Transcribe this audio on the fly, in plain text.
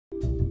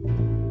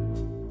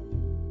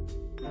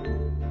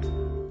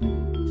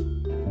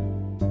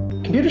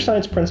Computer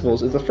Science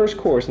Principles is the first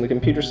course in the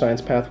computer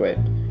science pathway.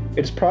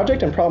 It is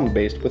project and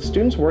problem-based, with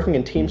students working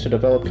in teams to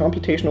develop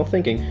computational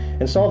thinking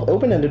and solve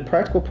open-ended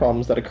practical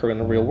problems that occur in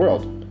the real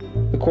world.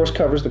 The course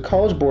covers the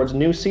College Board's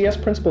new CS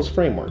Principles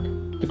framework.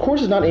 The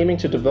course is not aiming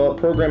to develop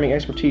programming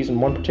expertise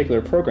in one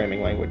particular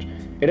programming language.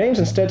 It aims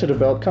instead to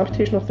develop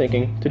computational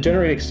thinking, to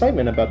generate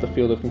excitement about the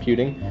field of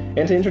computing,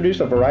 and to introduce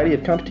a variety of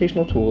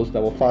computational tools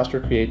that will foster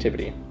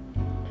creativity.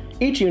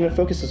 Each unit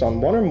focuses on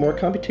one or more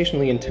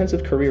computationally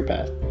intensive career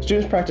paths.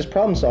 Students practice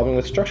problem solving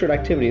with structured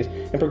activities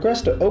and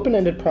progress to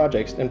open-ended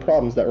projects and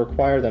problems that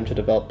require them to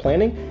develop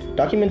planning,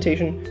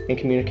 documentation, and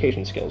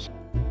communication skills.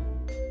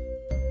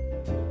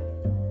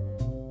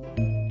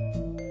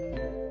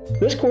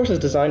 This course is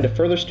designed to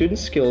further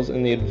students' skills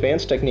in the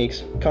advanced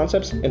techniques,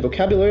 concepts, and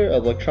vocabulary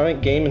of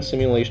electronic game and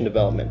simulation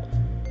development.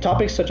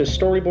 Topics such as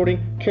storyboarding,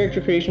 character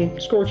creation,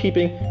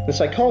 scorekeeping, and the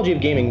psychology of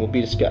gaming will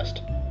be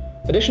discussed.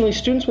 Additionally,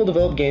 students will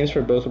develop games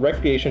for both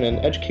recreation and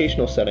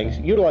educational settings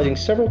utilizing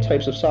several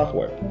types of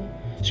software.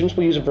 Students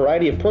will use a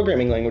variety of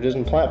programming languages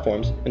and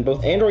platforms in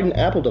both Android and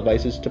Apple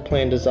devices to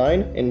plan,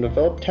 design, and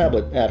develop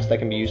tablet apps that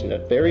can be used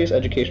at various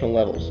educational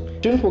levels.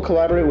 Students will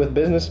collaborate with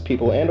business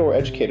people and/or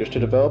educators to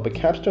develop a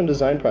capstone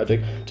design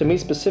project to meet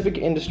specific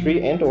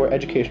industry and/or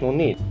educational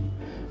needs.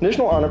 An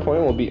additional honor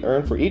point will be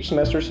earned for each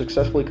semester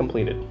successfully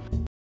completed.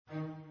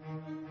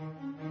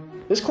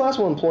 This class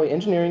will employ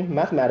engineering,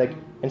 mathematics,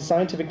 and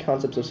scientific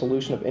concepts of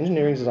solution of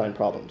engineering design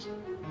problems.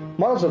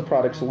 Models of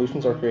product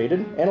solutions are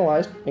created,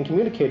 analyzed, and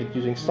communicated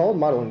using solid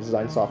modeling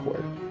design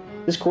software.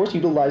 This course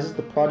utilizes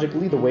the Project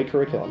Lead the Way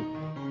curriculum.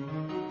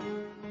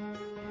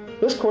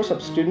 This course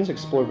helps students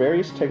explore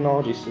various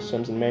technology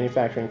systems and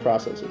manufacturing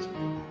processes.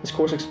 This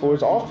course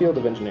explores all fields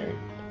of engineering.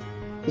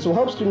 This will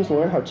help students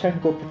learn how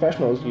technical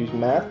professionals use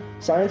math,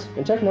 science,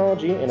 and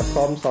technology in a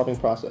problem-solving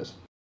process.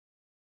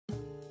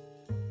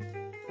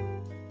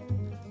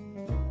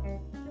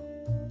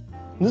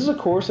 This is a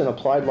course in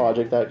applied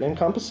logic that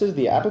encompasses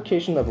the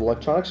application of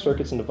electronic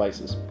circuits and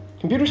devices.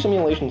 Computer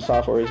simulation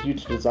software is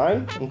used to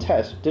design and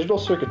test digital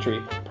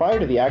circuitry prior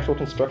to the actual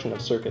construction of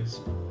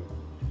circuits.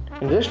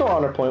 An additional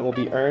honor point will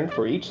be earned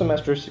for each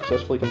semester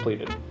successfully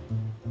completed.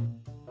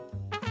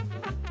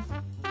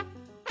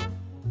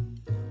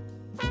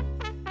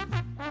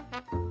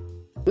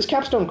 This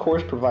capstone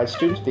course provides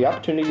students the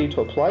opportunity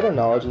to apply their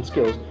knowledge and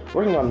skills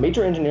working on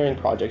major engineering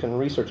projects and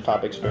research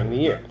topics during the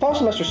year. Fall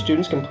semester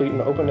students complete an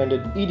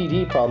open-ended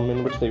EDD problem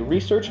in which they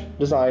research,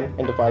 design,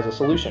 and devise a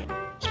solution.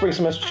 Spring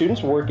semester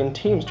students work in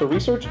teams to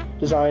research,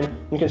 design,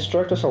 and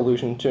construct a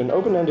solution to an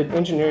open-ended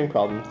engineering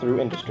problem through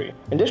industry.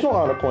 An additional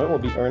honor point will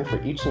be earned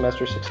for each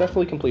semester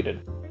successfully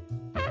completed.